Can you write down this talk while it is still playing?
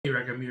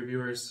Kveik beer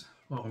viewers,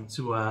 welcome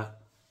to a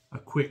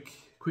quick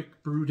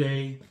brew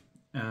day.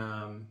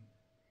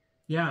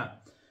 Yeah,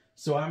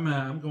 so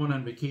I'm going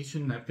on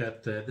vacation. I've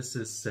got this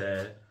is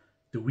the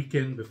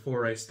weekend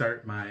before I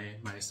start my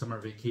summer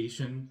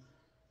vacation,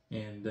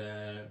 and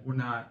we're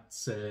not.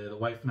 The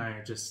wife and I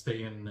are just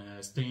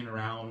staying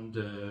around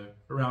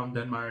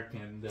Denmark,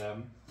 and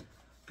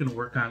gonna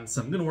work on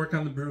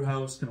the brew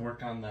house, gonna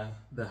work on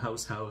the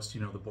house,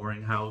 you know, the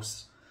boring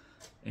house.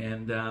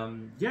 And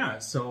yeah,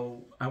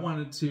 so I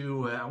wanted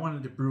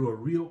to brew a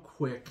real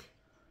quick,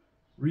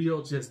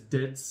 just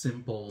dead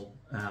simple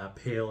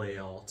pale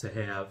ale to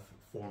have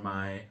for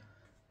my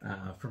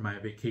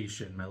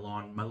vacation, my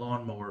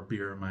lawnmower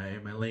beer, my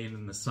laying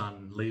in the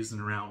sun,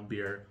 lazing around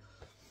beer.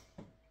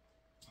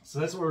 So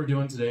that's what we're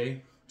doing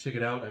today. Check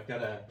it out. I've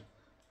got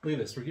look at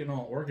this. We're getting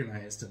all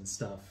organized and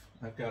stuff.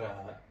 I've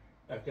got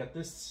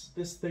this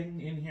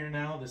thing in here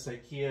now. This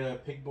IKEA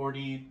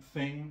pegboardy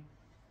thing.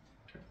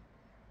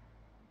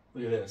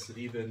 Look at this, it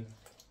even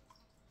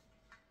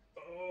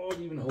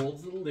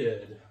holds the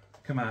lid.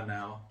 Come on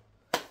now.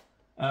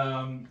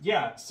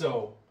 Yeah,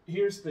 so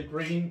here's the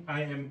grain.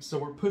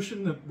 We're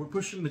pushing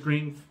the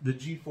grain, the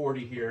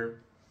G40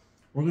 here.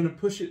 We're gonna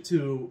push it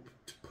to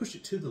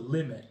the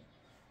limit,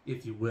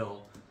 if you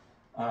will.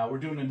 We're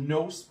doing a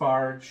no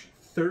sparge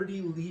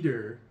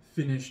 30-liter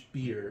finished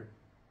beer.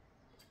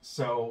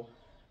 So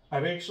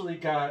I've actually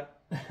got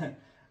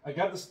I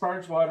got the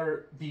sparge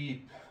water,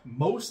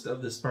 most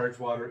of the sparge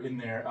water in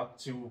there up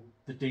to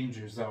the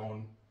danger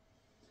zone.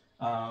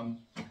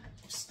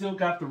 Still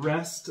got the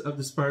rest of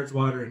the sparge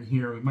water in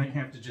here. We might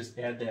have to just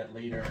add that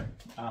later.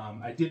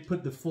 I did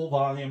put the full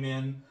volume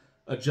in,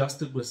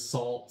 adjusted with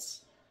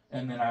salts,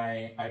 and then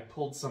I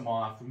pulled some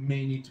off. We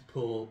may need to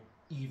pull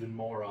even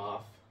more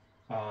off.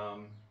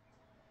 I'm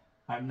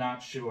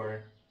not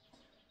sure.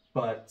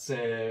 But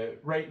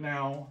right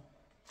now,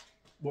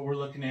 what we're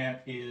looking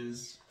at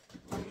is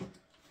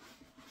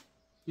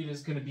it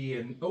is going to be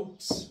an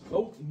oat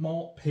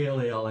malt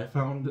pale ale. I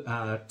found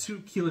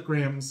 2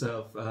 kilograms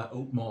of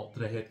oat malt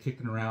that I had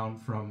kicking around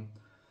from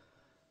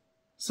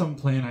some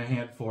plan I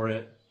had for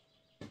it.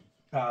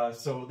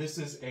 So this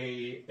is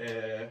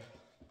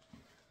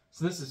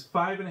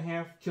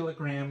 5.5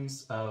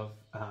 kilograms of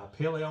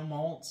pale ale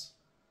malt,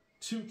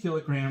 2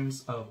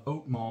 kilograms of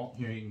oat malt.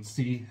 Here you can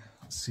see.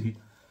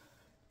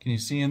 Can you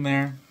see in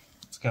there?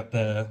 It's got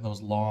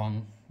those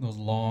long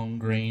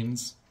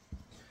grains.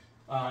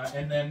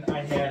 And then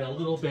I had a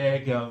little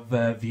bag of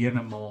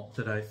Vienna malt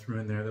that I threw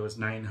in there. That was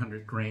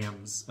 900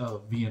 grams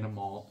of Vienna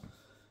malt,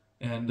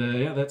 and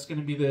yeah, that's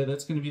gonna be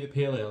the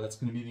pale ale. That's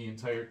gonna be the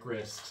entire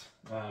grist.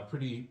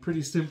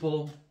 Pretty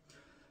simple,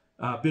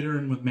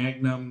 bittering with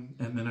Magnum,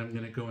 and then I'm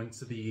gonna go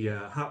into the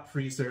hop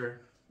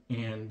freezer,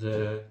 and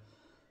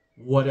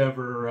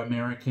whatever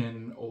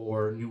American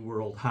or New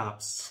World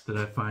hops that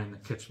I find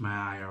that catch my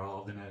eye are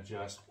all gonna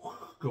just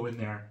go in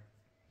there,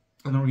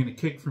 and then we're gonna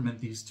keg ferment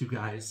these two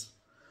guys.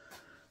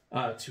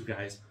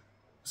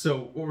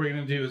 So what we're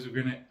going to do is we're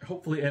going to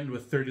hopefully end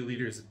with 30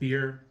 liters of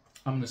beer.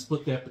 I'm going to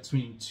split that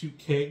between 2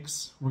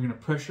 kegs. We're going to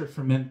pressure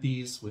ferment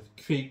these with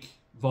Kveik,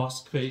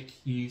 Voss Kveik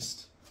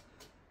yeast.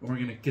 And we're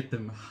going to get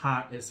them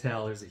hot as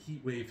hell. There's a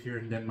heat wave here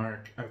in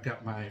Denmark. I've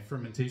got my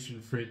fermentation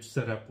fridge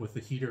set up with a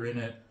heater in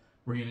it.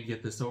 We're going to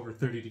get this over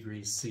 30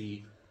 degrees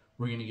C.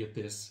 We're going to get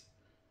this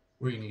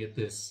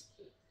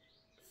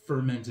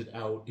fermented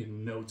out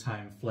in no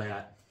time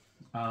flat.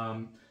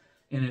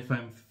 And if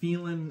I'm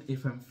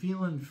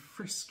feeling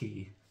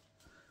frisky,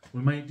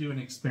 we might do an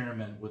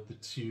experiment with the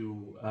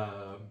two.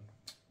 I'm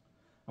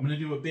gonna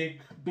do a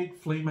big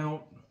flame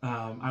out.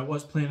 I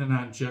was planning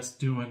on just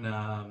doing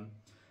a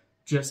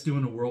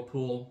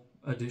whirlpool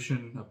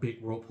edition, a big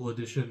whirlpool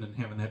edition, and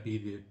having that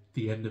be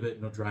the end of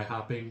it. No dry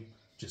hopping,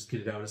 just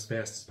get it out as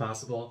fast as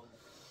possible.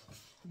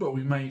 But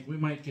we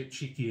might get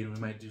cheeky and we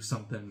might do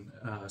something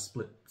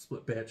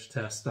split batch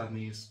test on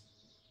these.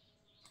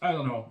 I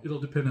don't know.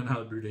 It'll depend on how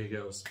the brew day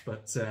goes.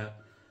 But I'm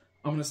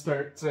going to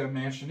start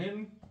mashing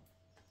in.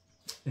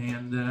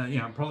 And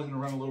yeah, I'm probably going to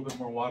run a little bit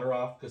more water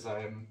off because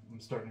I'm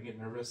starting to get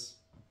nervous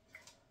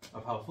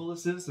of how full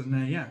this is.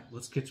 And yeah,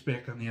 let's catch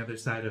back on the other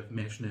side of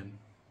mashing in.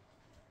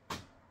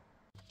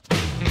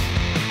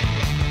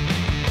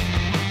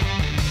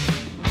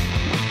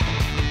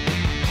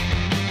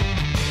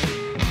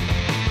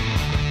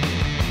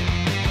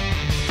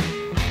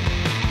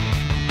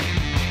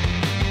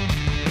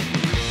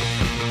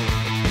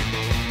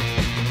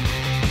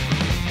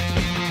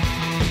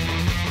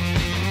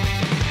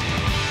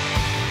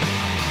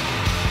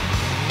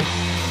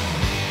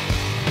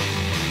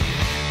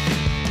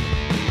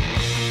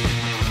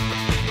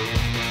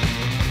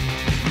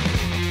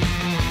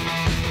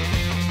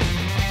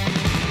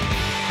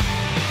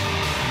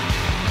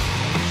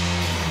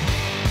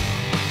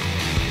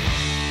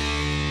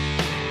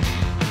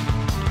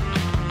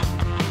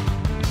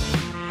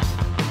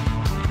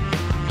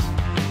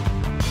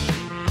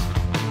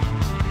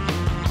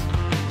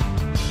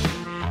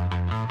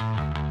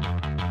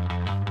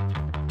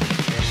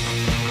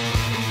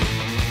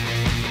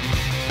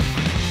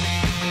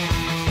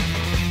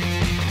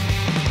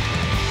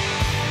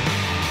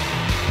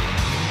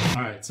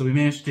 right, so we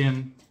mashed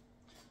in.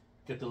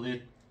 Get the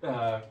lid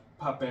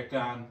pop back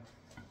on.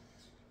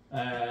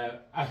 All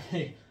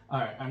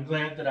right, I'm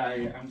glad that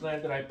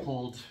I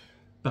pulled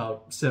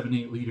about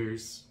 7-8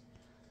 liters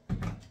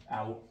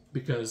out,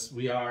 because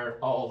we are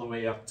all the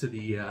way up to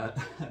the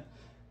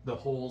the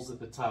holes at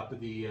the top of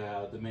the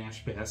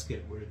mash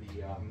basket where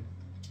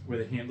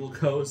the handle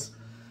goes.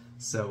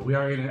 So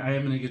I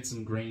am gonna get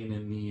some grain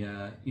in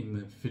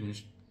the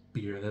finished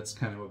beer. That's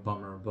kind of a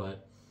bummer,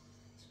 but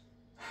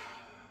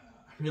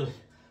I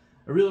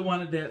really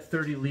wanted that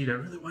 30 liter.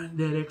 I really wanted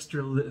that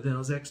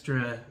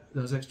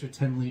those extra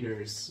 10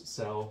 liters.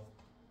 So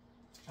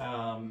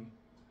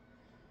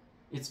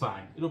it's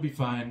fine. It'll be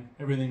fine.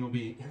 Everything will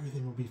be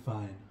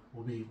fine.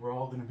 We're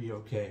all gonna be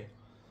okay.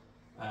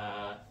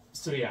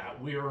 So yeah,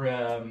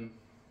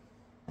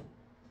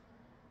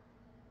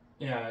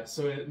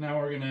 so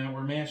now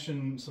we're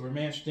mashing. So we're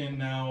mashed in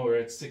now. We're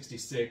at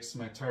 66.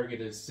 My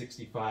target is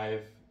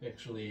 65.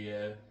 Actually,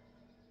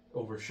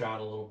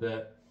 overshot a little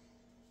bit.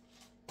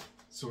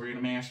 So we're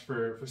gonna mash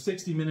for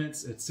 60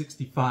 minutes at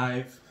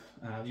 65.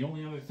 The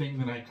only other thing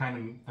that I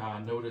kind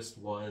of noticed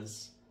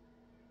was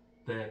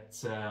that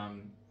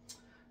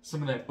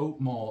some of that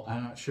oat malt,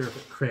 I'm not sure if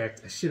it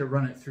cracked. I should have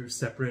run it through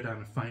separate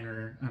on a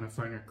finer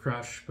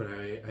crush, but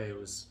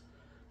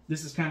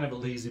this is kind of a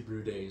lazy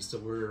brew day, so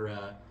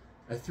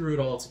I threw it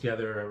all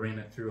together. I ran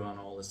it through on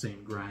all the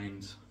same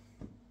grind.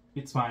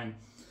 It's fine.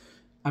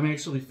 I'm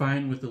actually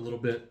fine with a little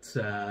bit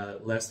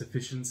less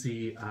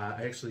efficiency.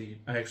 I actually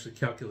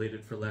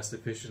calculated for less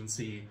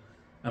efficiency.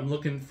 I'm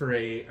looking for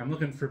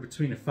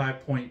between a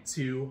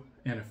 5.2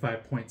 and a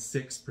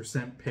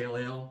 5.6% pale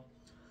ale.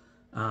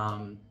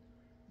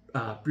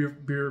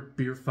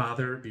 Beer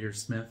Father,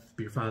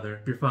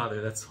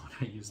 that's what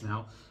I use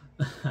now.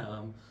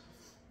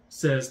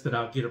 Says that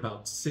I'll get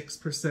about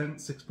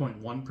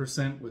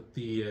 6.1% with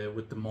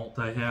the malt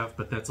I have,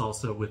 but that's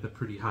also with a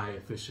pretty high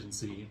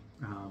efficiency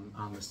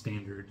on the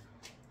standard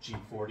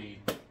G40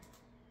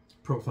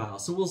 profile.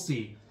 So we'll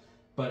see.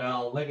 But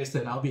like I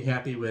said, I'll be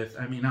happy with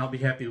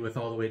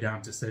all the way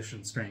down to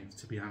session strength.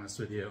 To be honest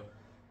with you,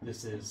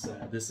 this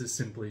is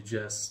simply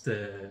just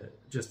a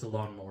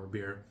lawnmower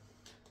beer.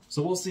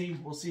 So we'll see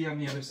on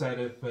the other side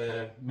of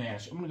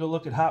mash. I'm gonna go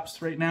look at hops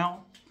right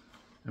now,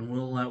 and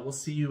we'll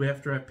see you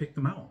after I pick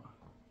them out.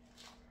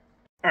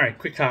 All right,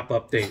 quick hop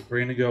update. We're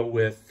gonna go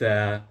with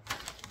Idaho.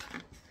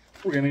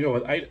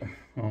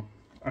 Oh, all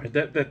right,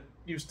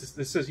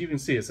 this says, you can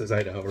see it says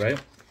Idaho, right?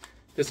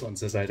 This one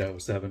says Idaho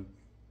 7.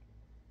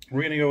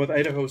 We're gonna go with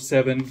Idaho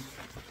 7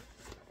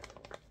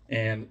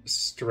 and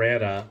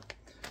Strata.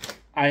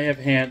 I have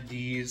had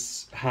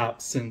these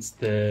hops since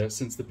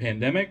the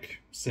pandemic,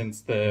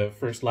 since the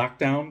first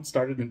lockdown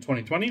started in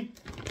 2020.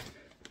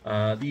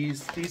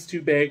 These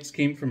 2 bags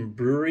came from a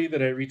brewery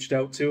that I reached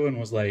out to and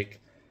was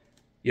like,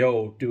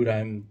 "Yo, dude,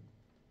 I'm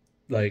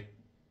like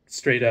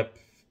straight up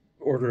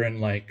ordering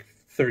like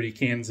 30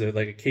 cans of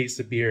like a case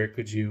of beer.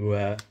 Could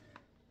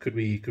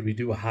we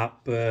do a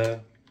hop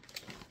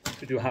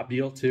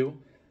deal too?"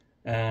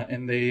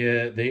 And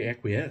they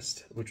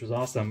acquiesced, which was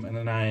awesome. And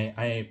then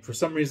I for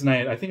some reason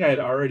I think I had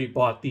already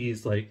bought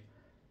these, like,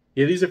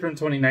 yeah, these are from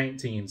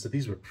 2019, so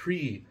these were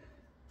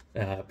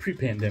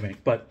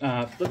pre-pandemic. But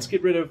let's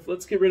get rid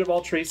of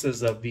all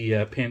traces of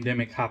the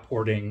pandemic hop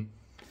hoarding,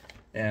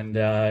 and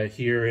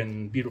here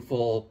in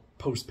beautiful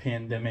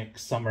post-pandemic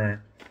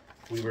summer,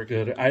 we were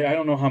good. I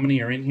don't know how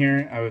many are in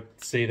here. I would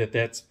say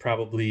that's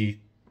probably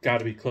got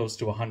to be close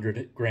to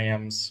 100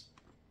 grams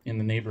in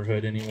the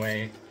neighborhood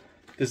anyway.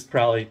 This is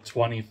probably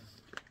 20,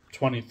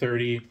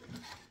 30.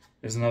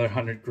 There's another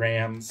 100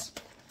 grams.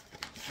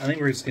 I think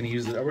we're just going to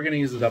use it. We're going to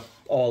use it up,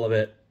 all of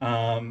it.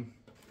 I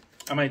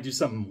might do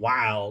something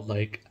wild,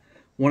 like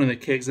one of the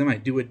kegs. I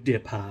might do a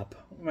dip hop.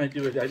 I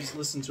just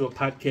listened to a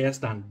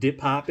podcast on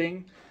dip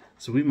hopping,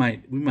 so we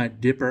might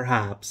dip our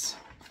hops.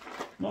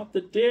 Not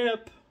the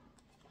dip.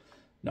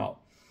 No.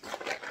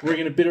 We're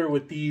going to bitter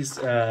with these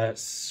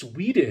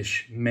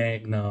Swedish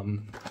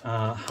Magnum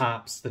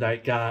hops that I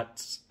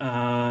got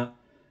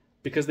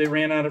because they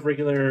ran out of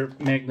regular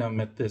Magnum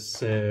at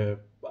this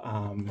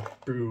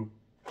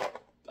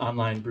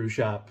online brew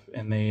shop,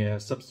 and they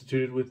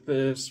substituted with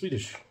the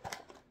Swedish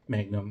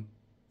Magnum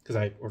because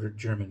I ordered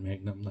German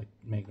Magnum, like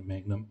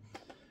Magnum.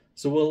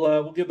 So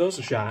we'll give those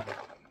a shot.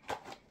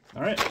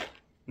 All right,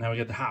 now we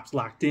got the hops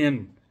locked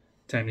in.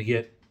 Time to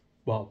get,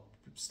 well,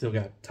 still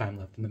got time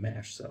left in the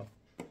mash, so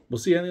we'll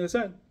see you on the other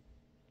side.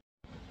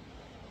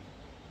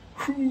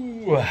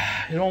 Whew,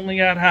 it only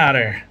got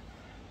hotter.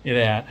 Look at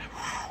that.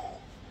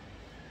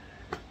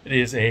 It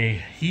is a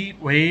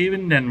heat wave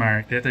in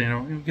Denmark. That, you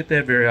don't get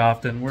that very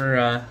often.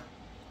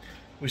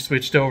 We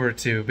switched over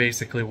to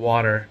basically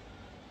water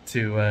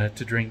to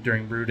drink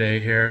during brew day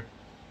here.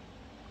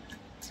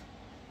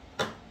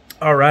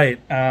 All right,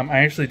 I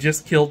actually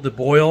just killed the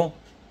boil,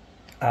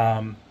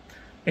 and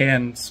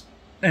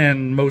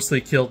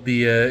mostly killed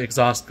the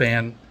exhaust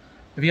fan.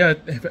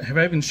 Have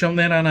I even shown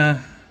that on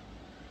a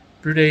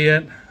brew day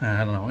yet?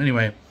 I don't know.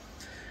 Anyway,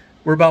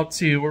 we're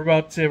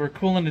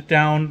cooling it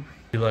down.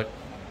 Look.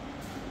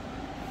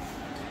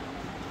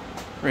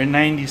 We're at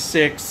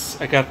 96.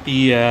 I got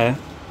the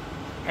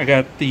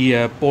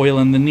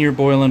boiling, the near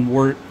boiling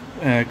wort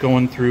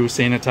going through,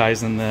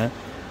 sanitizing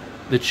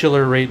the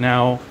chiller right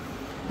now.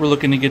 We're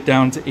looking to get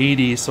down to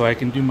 80 so I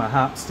can do my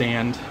hop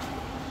stand.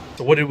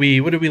 So what did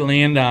we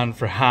land on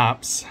for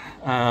hops?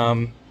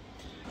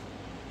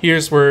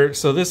 Here's where,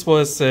 so this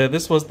was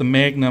the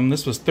Magnum.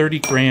 This was 30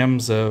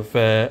 grams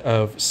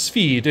of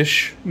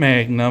Swedish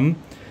Magnum.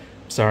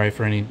 Sorry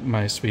for any of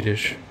my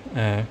Swedish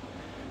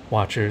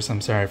watchers.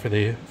 I'm sorry for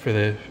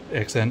the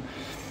accent.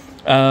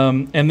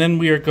 And then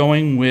we are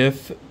going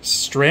with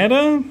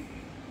Strata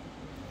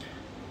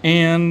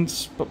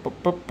and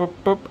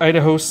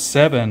Idaho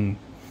 7.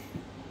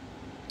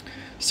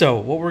 So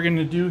what we're going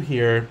to do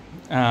here,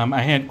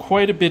 I had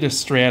quite a bit of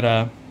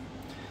Strata,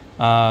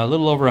 a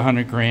little over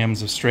 100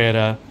 grams of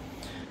Strata,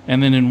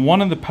 and then in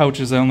one of the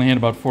pouches I only had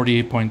about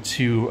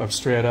 48.2 of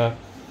Strata,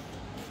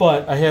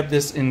 but I have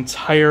this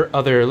entire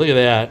other, look at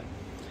that,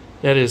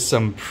 that is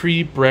some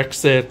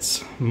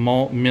pre-Brexit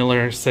malt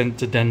Miller sent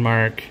to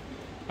Denmark,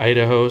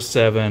 Idaho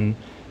 7,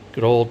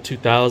 good old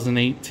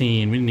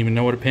 2018. We didn't even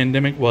know what a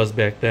pandemic was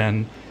back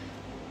then.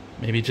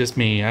 Maybe just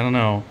me, I don't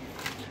know.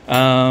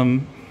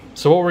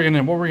 So what we're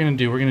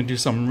gonna do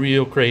something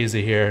real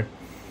crazy here.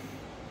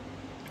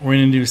 We're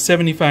gonna do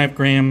 75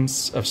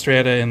 grams of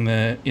Strata in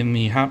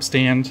the hop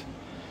stand.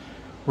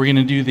 We're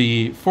gonna do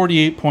the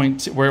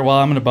 48.2. Well,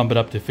 I'm gonna bump it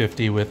up to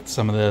 50 with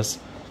some of this.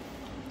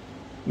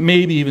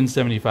 Maybe even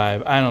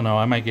 75. I don't know.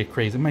 I might get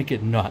crazy. I might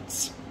get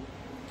nuts.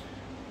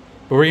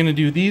 But we're gonna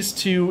do these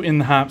two in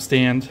the hop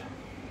stand,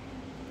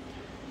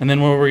 and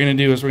then what we're gonna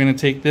do is we're gonna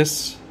take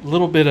this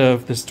little bit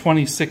of this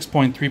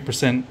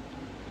 26.3%.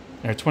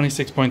 Or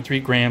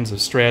 26.3 grams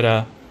of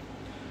Strata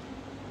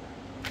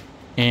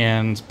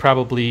and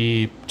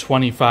probably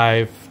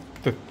 25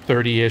 to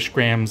 30-ish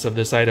grams of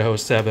this Idaho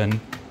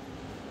 7.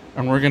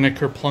 And we're going to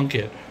kerplunk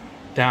it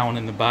down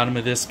in the bottom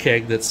of this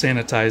keg that's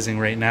sanitizing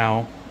right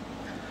now.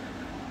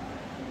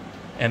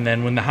 And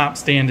then when the hop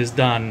stand is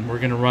done, we're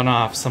going to run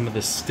off some of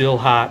the still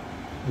hot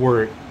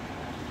wort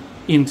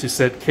into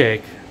said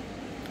keg.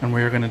 And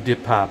we're going to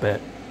dip hop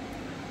it.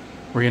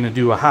 We're going to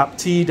do a hop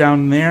tea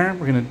down there.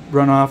 We're going to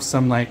run off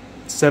some like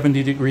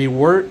 70-degree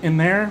wort in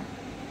there,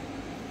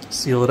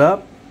 seal it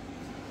up.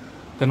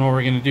 Then what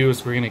we're going to do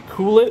is we're going to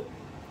cool it.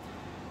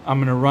 I'm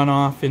going to run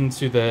off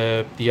into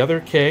the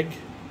other keg,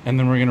 and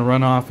then we're going to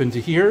run off into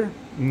here,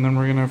 and then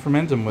we're going to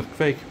ferment them with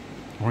Kveik.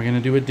 We're going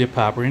to do a dip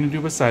hop. We're going to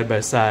do a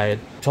side-by-side.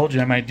 Told you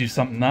I might do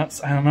something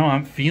nuts. I don't know.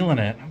 I'm feeling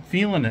it. I'm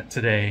feeling it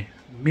today.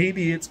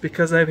 Maybe it's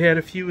because I've had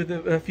a few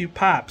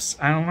pops.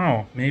 I don't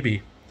know.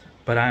 Maybe.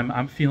 But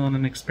I'm feeling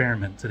an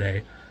experiment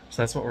today.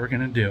 So that's what we're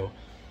going to do.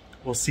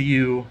 We'll see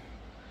you.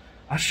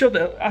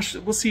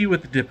 We'll see you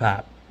at the dip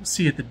hop. We'll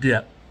see you at the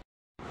dip.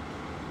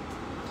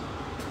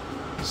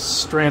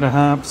 Strata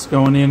hops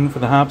going in for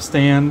the hop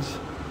stand.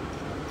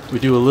 We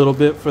do a little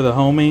bit for the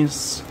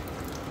homies.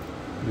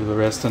 Do the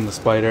rest in the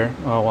spider.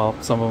 Oh well,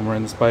 some of them are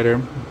in the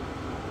spider.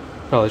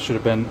 Probably should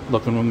have been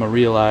looking with my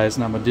real eyes,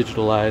 not my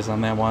digital eyes on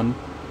that one.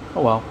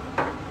 Oh well.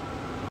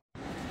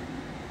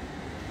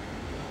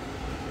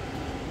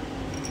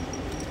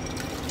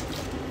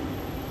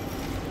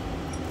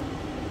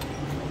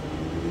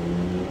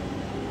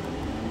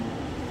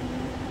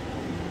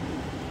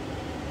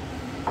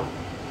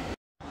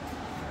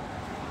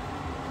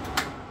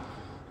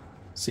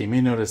 So you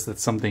may notice that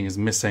something is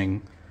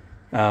missing.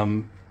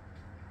 I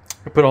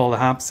put all the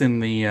hops in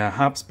the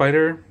hop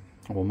spider,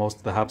 well, most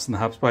of the hops in the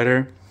hop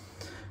spider,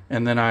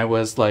 and then I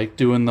was like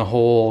doing the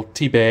whole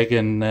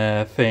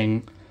teabagging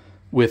thing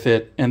with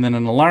it, and then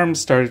an alarm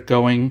started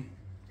going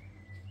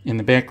in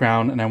the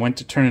background, and I went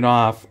to turn it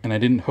off, and I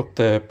didn't hook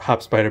the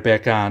hop spider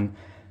back on,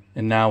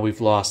 and now we've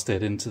lost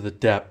it into the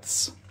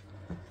depths.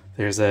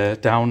 There's a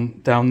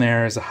down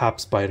there is a hop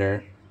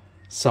spider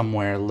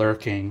somewhere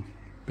lurking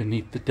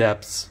beneath the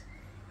depths.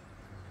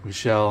 We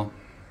shall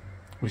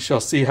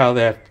see how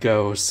that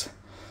goes.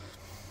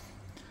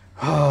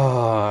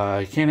 Oh,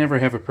 I can't ever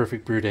have a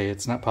perfect brew day.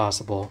 It's not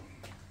possible.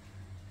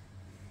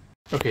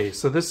 Okay,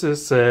 so this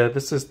is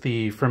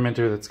the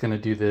fermenter that's going to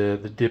do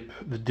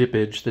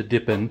the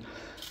dipping.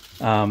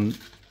 I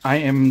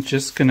am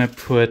just going to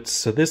put,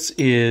 so this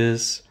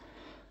is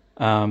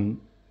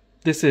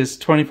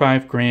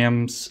 25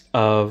 grams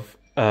of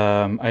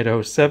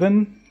Idaho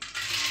 7,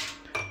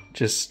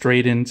 just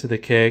straight into the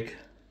keg.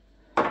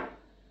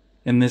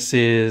 And this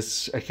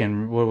is,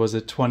 what was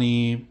it,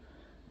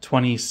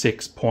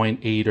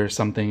 26.8 or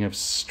something of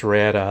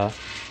Strata,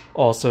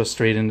 also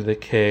straight into the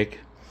keg.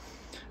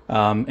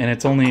 And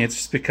it's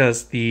just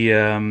because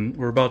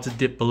we're about to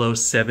dip below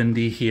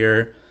 70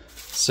 here,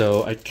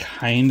 so I'd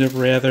kind of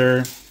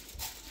rather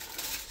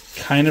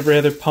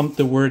pump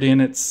the wort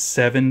in at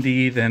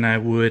 70 than I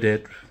would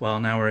at, well,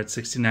 now we're at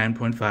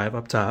 69.5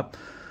 up top.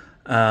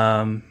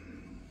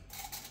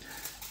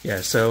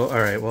 Yeah, so,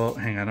 all right, well,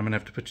 hang on, I'm gonna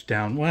have to put you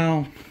down.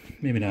 Well,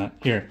 maybe not.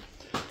 Here.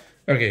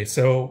 Okay,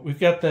 so we've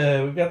got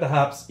the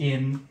hops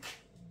in.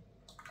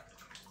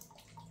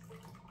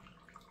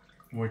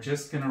 We're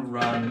just gonna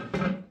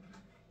run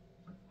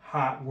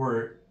hot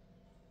wort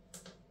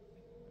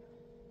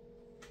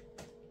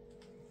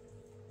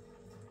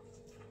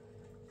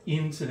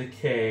into the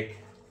keg.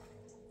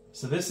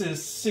 So this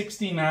is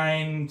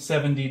 69,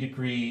 70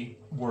 degree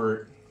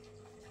wort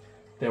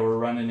that we're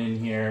running in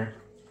here.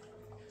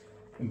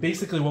 And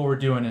basically what we're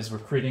doing is we're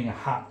creating a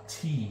hop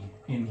tea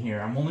in here.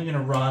 I'm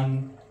gonna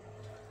run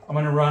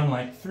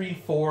like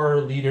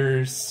 3-4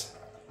 liters,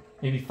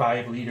 maybe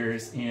 5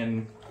 liters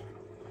in.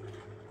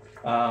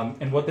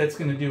 And what that's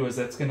gonna do is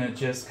that's gonna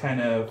just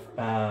kind of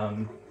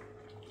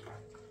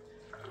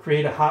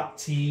create a hop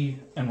tea,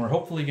 and we're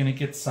hopefully gonna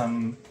get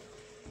some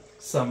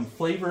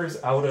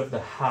flavors out of the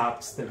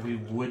hops that we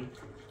wouldn't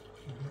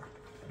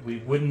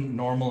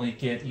normally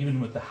get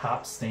even with the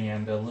hop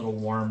stand, a little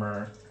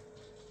warmer.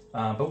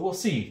 But we'll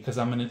see, because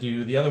I'm going to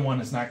do, the other one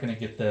is not going to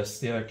get this.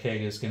 The other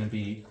keg is going to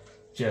be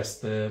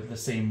just the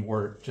same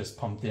wort, just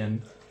pumped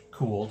in,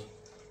 cooled.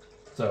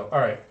 So, all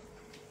right,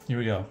 here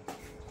we go.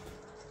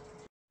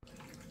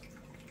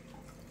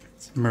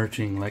 It's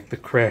merging like the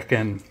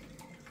Kraken.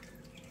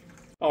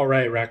 All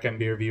right, Rack and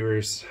Beer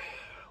viewers,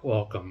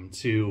 welcome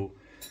to,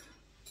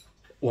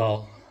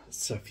 well,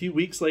 it's a few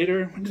weeks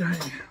later. When did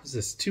was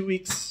this 2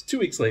 weeks? 2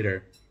 weeks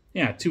later.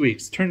 Yeah, 2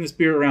 weeks. Turned this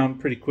beer around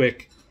pretty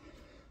quick.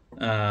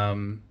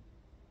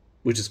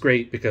 Which is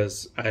great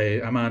because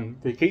I'm on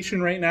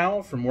vacation right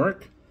now from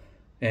work,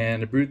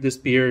 and I brewed this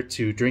beer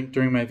to drink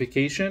during my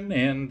vacation,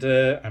 and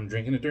I'm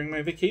drinking it during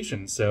my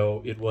vacation,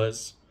 so it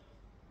was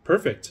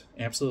perfect.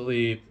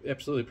 Absolutely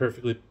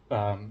perfectly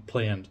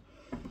planned.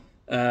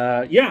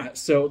 Yeah,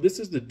 so this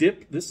is the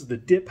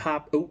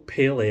Diphopped Oat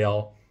Pale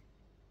Ale.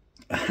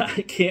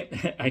 I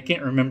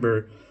can't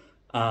remember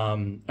how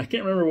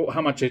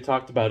much I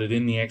talked about it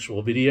in the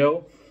actual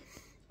video.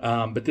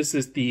 But this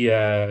is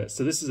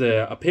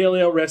a pale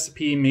ale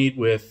recipe made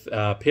with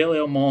pale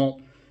ale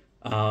malt,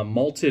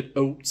 malted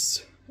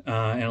oats,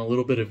 and a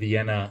little bit of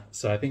Vienna.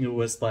 So I think it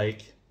was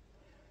like,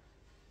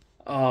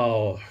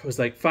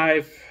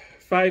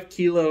 five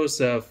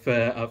kilos of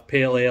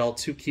pale ale,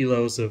 2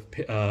 kilos of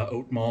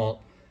oat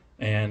malt,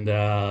 and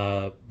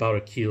about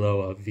a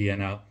kilo of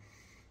Vienna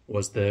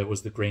was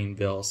the grain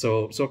bill.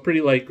 So a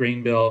pretty light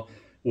grain bill.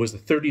 Was a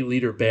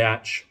 30-liter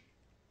batch.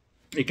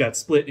 It got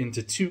split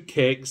into 2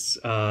 kegs.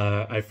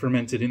 I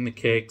fermented in the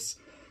kegs.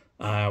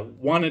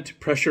 Wanted to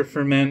pressure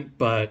ferment,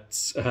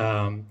 but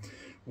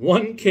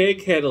one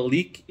keg had a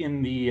leak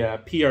in the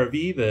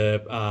PRV,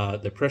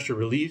 the pressure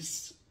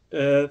release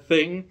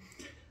thing,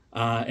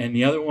 and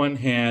the other one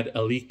had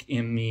a leak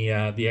in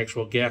the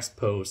actual gas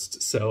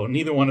post. So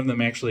neither one of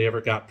them actually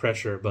ever got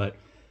pressure, but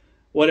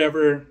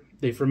whatever.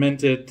 They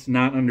fermented,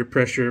 not under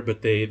pressure,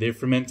 but they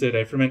fermented.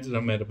 I fermented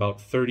them at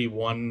about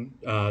 31.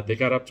 They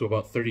got up to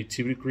about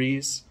 32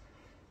 degrees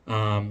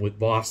with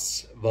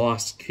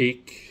Voss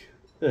cake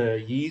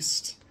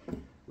yeast.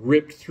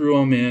 Ripped through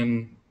them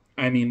in.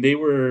 I mean, they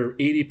were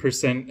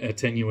 80%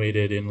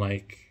 attenuated in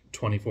like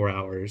 24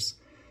 hours.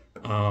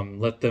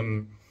 Let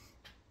them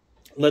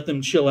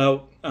chill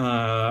out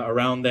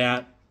around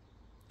that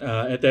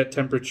at that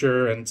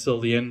temperature until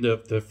the end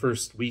of the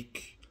first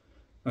week.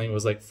 I think it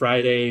was like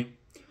Friday.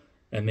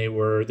 And they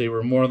were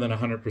more than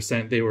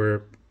 100%. They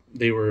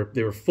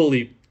were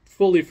fully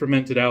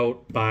fermented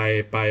out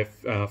by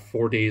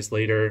 4 days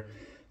later.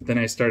 Then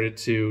I started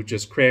to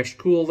just crash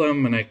cool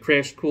them, and I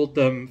crash cooled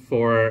them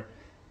for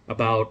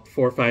about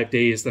 4 or 5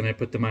 days. Then I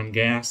put them on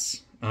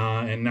gas,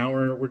 and now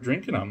we're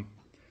drinking them.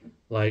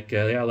 Like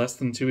less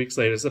than 2 weeks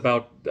later. It's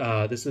about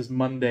this is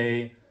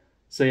Monday,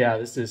 so yeah,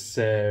 this is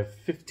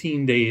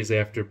 15 days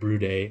after brew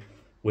day.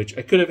 Which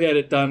I could have had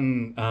it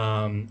done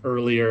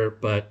earlier,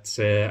 but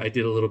I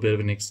did a little bit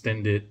of an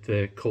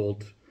extended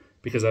cold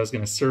because I was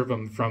going to serve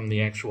them from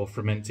the actual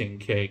fermenting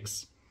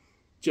kegs,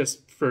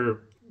 just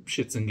for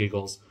shits and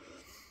giggles.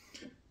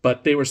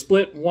 But they were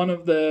split. One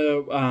of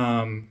the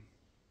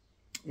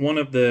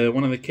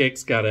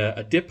kegs got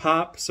a dip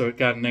hop, so it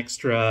got an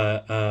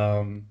extra.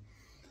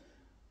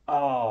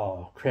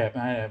 Oh crap!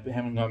 I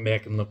haven't gone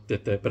back and looked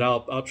at that, but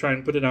I'll try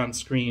and put it on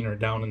screen or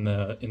down in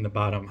the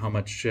bottom how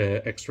much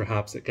extra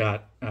hops it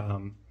got. Yeah,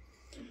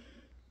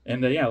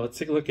 let's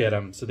take a look at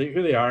them. So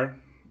here they are.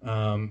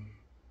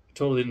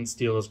 Totally didn't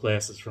steal those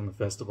glasses from a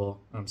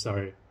festival. I'm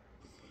sorry.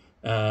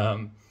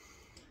 So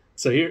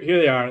here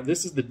they are.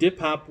 This is the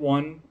Diphopped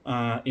one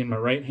in my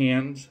right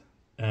hand,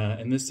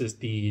 and this is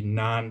the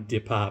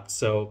non-Diphopped.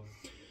 So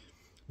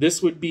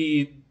this went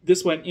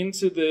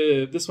into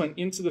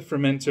the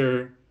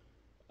fermenter.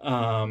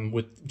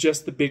 With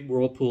just the big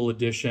Whirlpool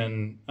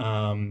edition,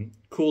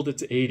 cooled it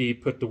to 80,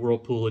 put the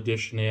Whirlpool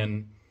edition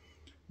in,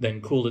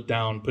 then cooled it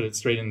down, put it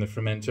straight in the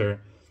fermenter.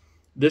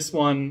 This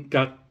one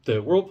got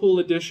the Whirlpool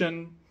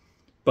edition,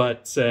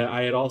 but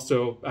I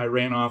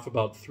ran off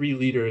about 3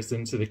 liters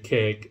into the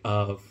keg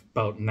of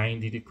about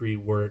 90 degree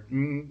wort,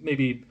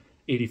 maybe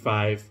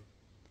 85,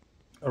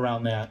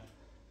 around that,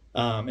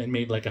 and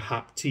made like a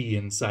hop tea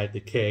inside the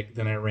keg.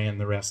 Then I ran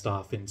the rest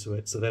off into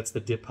it. So that's the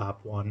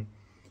Diphopped one.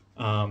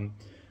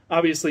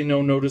 Obviously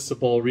no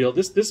noticeable real.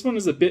 This one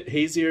is a bit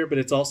hazier, but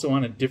it's also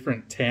on a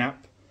different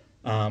tap.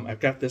 I've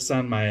got this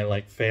on my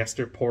like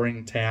faster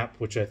pouring tap,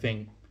 which I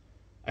think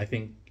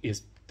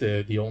is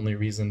the only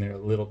reason they're a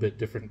little bit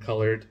different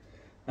colored.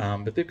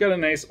 But they've got a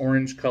nice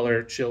orange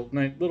color, chill,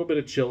 nice little bit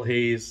of chill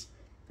haze.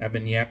 I've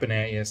been yapping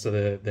at you,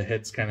 so the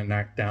head's kind of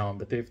knocked down,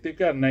 but they've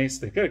got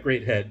a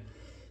great head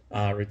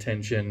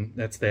retention.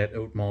 That's that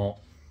oat malt.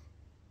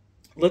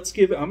 Let's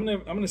give. I'm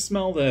gonna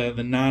smell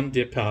the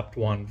non-diphopped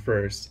one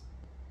first.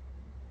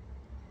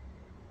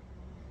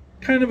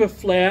 Kind of a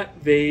flat,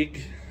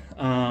 vague,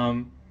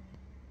 pale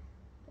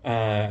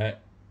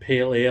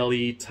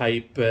ale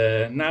type.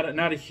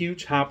 Not a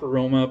huge hop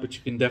aroma, but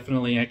you can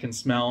definitely, I can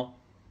smell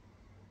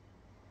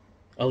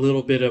a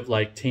little bit of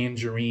like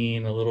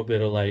tangerine, a little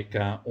bit of like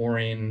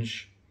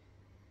orange.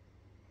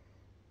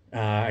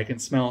 I can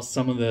smell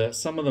some of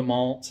the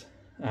malt,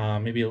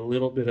 maybe a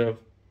little bit of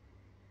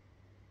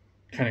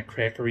kind of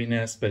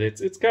crackeriness, but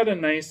it's got a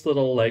nice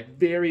little like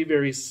very,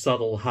 very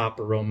subtle hop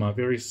aroma,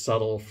 very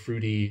subtle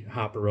fruity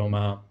hop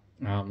aroma,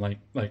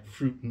 like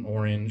fruit and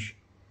orange.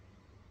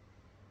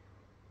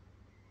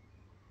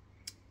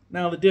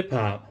 Now the dip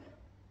hop,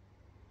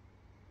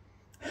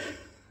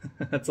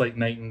 that's like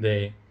night and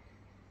day.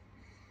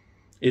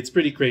 It's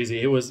pretty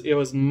crazy. It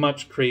was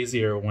much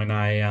crazier when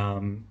I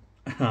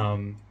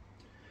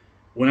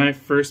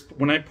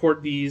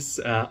poured these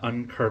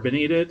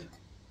uncarbonated.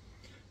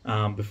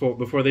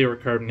 Before they were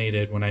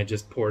carbonated, when I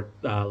just poured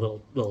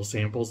little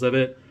samples of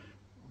it,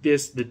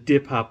 the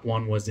dip hop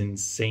one was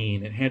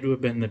insane. It had to have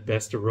been the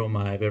best aroma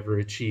I've ever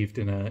achieved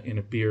in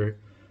a beer.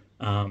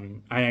 I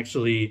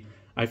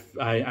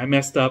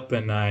messed up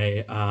and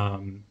I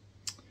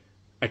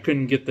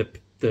couldn't get the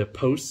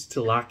posts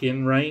to lock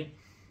in right,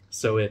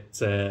 so it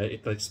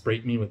like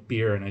sprayed me with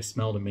beer and I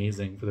smelled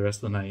amazing for the rest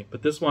of the night.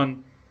 But this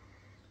one,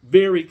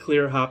 very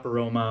clear hop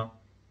aroma.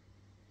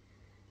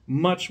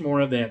 Much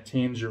more of that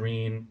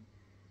tangerine,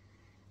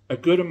 a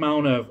good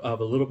amount of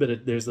a little bit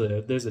of, there's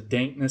a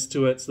dankness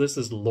to it. So this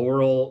is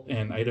Laurel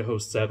and Idaho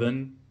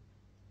 7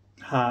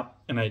 hop,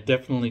 and I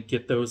definitely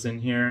get those in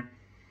here.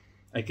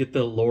 I get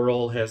the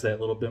Laurel has that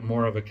little bit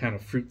more of a kind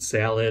of fruit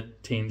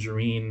salad,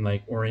 tangerine,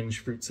 like orange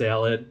fruit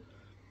salad,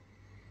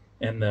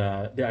 and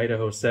the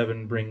Idaho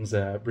 7 brings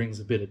a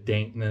bit of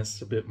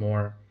dankness, a bit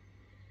more,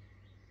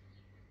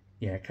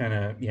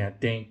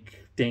 dank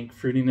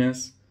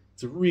fruitiness.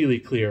 It's a really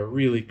clear,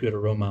 really good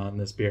aroma on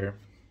this beer.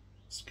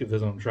 Let's give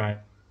this one a try.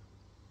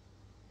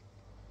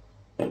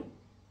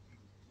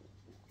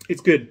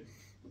 It's good.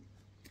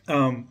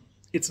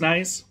 It's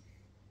nice.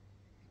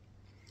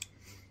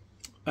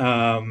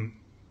 What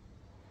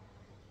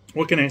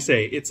can I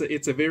say?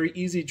 It's a very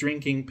easy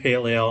drinking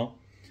pale ale,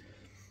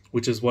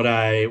 which is what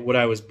I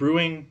was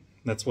brewing.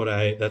 That's what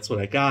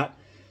I got.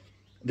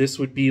 This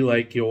would be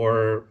like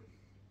your.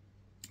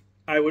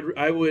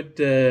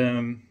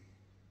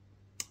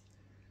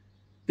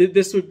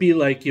 This would be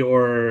like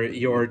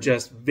your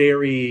just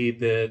very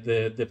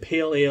the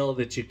pale ale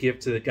that you give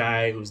to the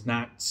guy who's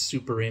not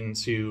super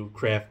into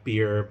craft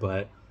beer,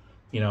 but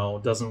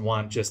doesn't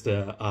want just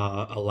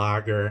a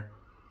lager.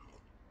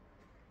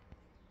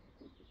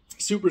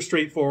 Super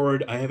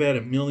straightforward. I have had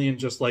a million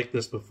just like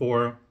this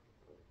before.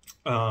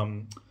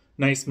 Nice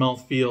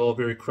mouthfeel,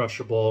 very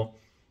crushable.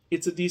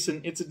 It's a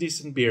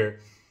decent beer.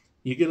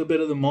 You get a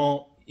bit of the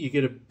malt, you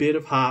get a bit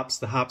of hops.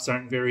 The hops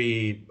aren't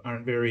very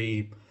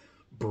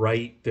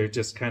bright. They're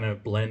just kind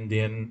of blend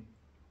in,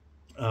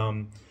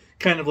 kind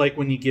of like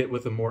when you get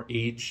with a more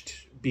aged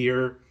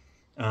beer,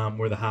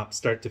 where the hops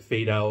start to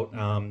fade out.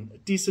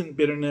 Decent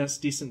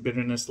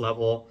bitterness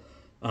level.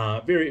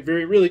 Very,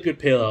 very, really good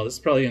pale ale. This is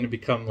probably going to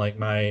become like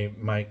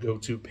my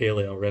go-to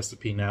pale ale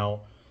recipe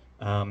now,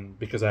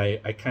 because I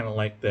kind of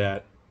like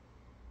that.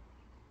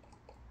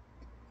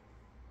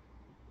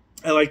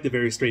 I like the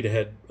very straight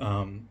ahead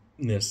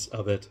ness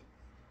of it.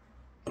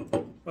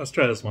 Let's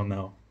try this one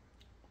though.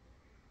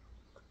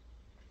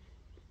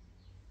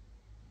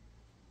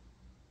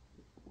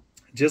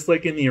 Just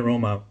like in the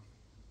aroma,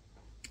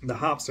 the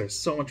hops are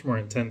so much more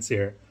intense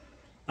here.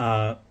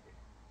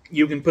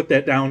 You can put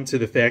that down to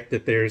the fact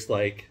that there's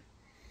like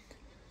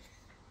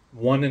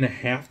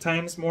 1.5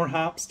 times more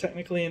hops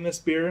technically in this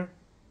beer,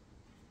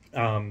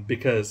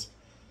 because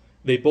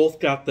they both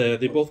got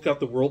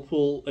the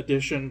Whirlpool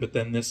edition, but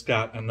then this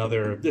got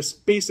another. This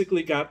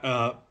basically got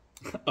a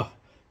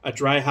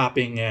dry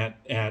hopping at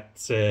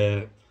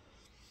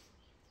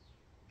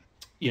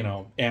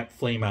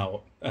flame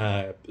out.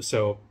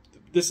 So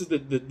this is the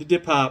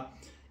dip hop,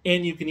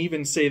 and you can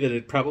even say that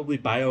it probably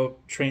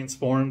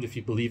bio-transformed if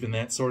you believe in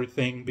that sort of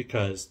thing,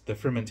 because the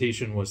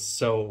fermentation was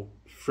so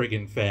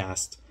friggin'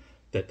 fast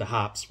that the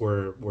hops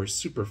were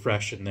super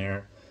fresh in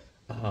there.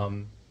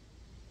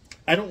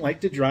 I don't like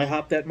to dry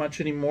hop that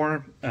much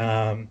anymore.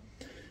 I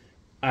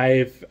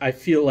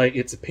feel like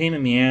it's a pain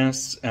in the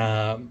ass,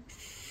 and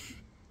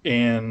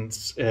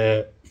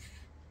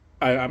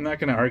I'm not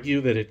going to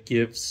argue that it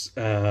gives.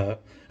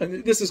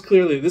 This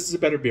is a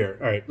better beer.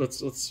 All right,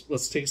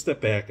 let's take a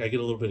step back. I get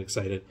a little bit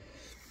excited.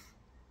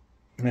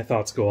 My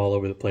thoughts go all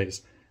over the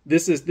place.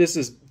 This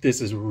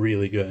is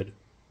really good.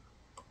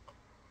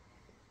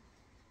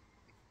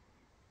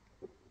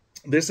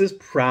 This is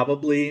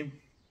probably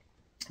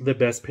the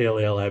best pale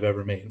ale I've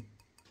ever made.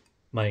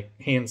 Like,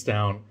 hands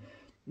down.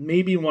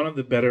 Maybe one of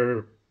the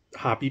better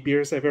hoppy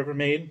beers I've ever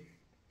made.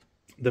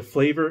 The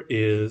flavor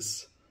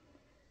is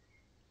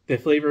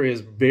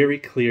very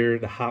clear.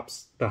 The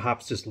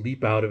hops just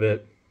leap out of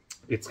it.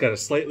 It's got a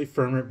slightly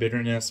firmer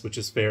bitterness, which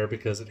is fair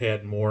because it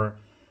had more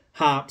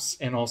hops,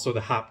 and also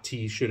the hop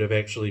tea should have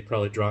actually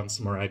probably drawn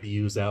some more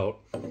IBUs out.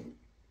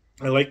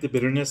 I like the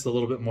bitterness a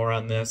little bit more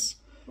on this.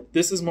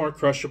 This is more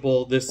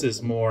crushable. This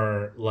is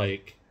more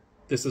like,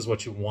 this is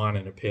what you want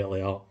in a pale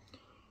ale.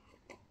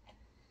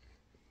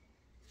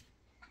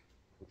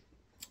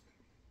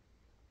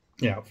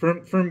 Yeah,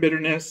 firm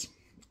bitterness,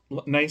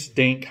 nice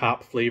dank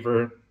hop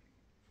flavor.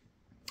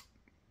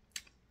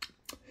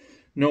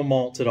 No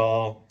malt at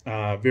all,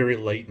 very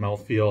light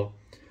mouthfeel.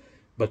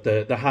 But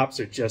the hops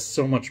are just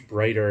so much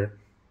brighter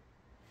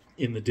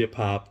in the dip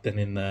hop than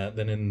in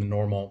the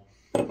normal.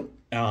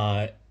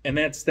 And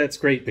that's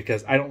great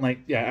because I don't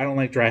like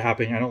dry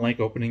hopping. I don't like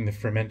opening the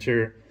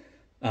fermenter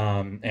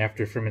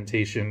after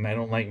fermentation. I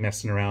don't like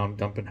messing around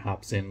dumping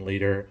hops in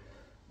later.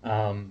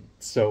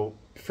 So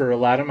for a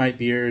lot of my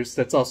beers,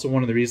 that's also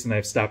one of the reasons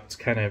I've stopped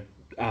kind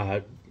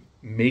of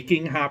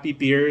making hoppy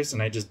beers,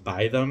 and I just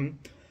buy them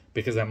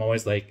because I'm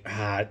always like,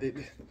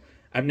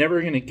 I'm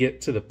never going to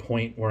get to the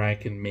point where I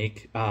can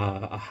make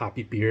a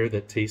hoppy beer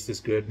that tastes as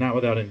good, not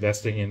without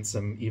investing in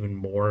some even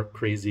more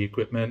crazy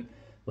equipment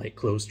like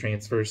close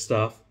transfer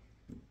stuff.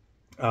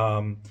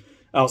 I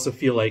also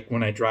feel like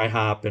when I dry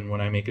hop and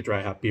when I make a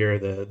dry hop beer,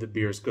 the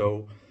beers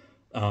go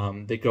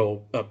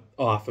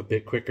off a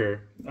bit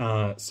quicker.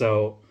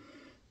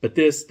 But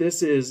this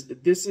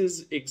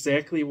is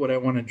exactly what I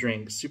want to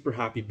drink, super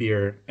hoppy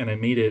beer, and I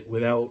made it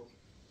without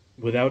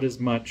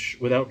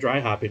dry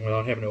hopping,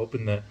 without having to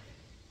open the.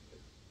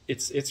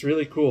 It's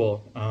really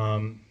cool.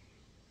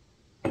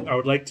 I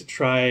would like to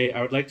try it.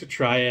 I would like to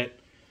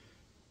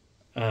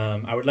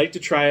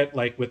try it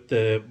like with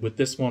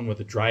this one with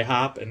a dry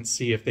hop and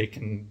see if they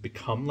can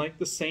become like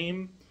the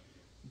same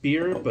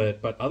beer.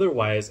 But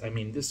otherwise, I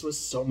mean, this was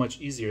so much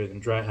easier than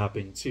dry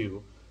hopping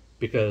too,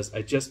 because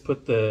I just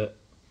put the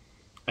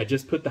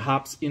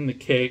hops in the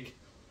keg.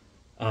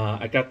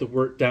 I got the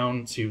wort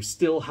down to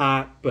still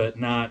hot but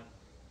not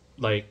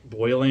like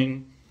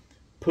boiling.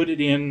 Put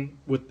it in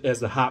as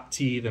the hop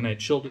tea, then I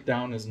chilled it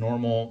down as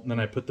normal, and then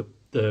I put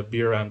the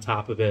beer on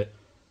top of it.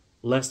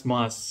 Less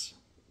muss,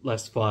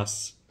 less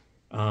fuss.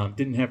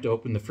 Didn't have to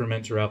open the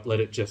fermenter up, let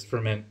it just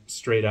ferment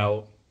straight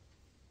out.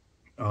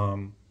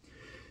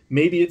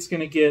 Maybe it's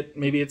gonna get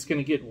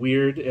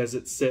weird as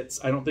it sits.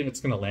 I don't think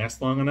it's gonna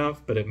last long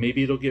enough, but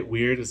maybe it'll get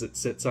weird as it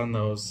sits on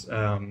those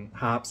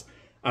hops.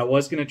 I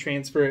was gonna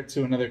transfer it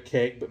to another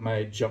keg, but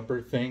my jumper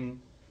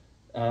thing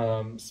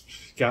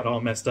got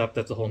all messed up.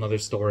 That's a whole nother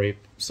story.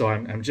 So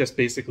I'm just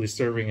basically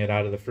serving it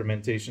out of the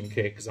fermentation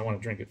keg because I want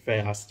to drink it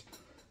fast.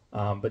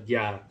 But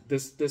yeah,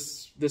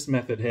 this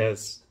method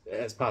has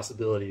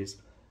possibilities.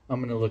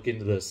 I'm gonna look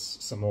into this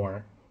some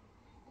more.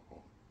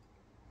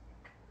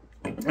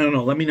 I don't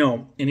know. Let me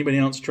know. Anybody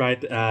else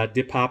tried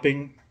dip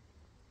hopping?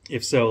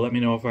 If so, let me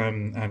know if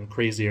I'm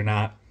crazy or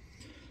not.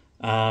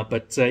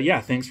 But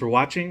yeah, thanks for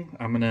watching.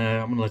 I'm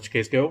gonna let you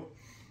guys go.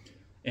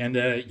 And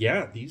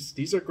yeah,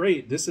 these are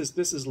great. This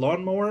is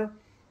lawnmower,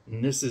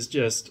 and this is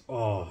just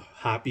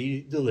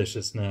hoppy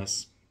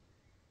deliciousness.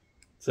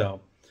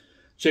 So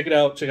check it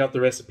out. Check out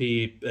the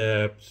recipe.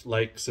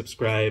 Like,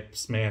 subscribe,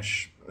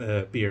 smash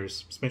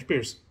beers. Smash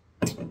beers.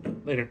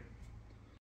 Later.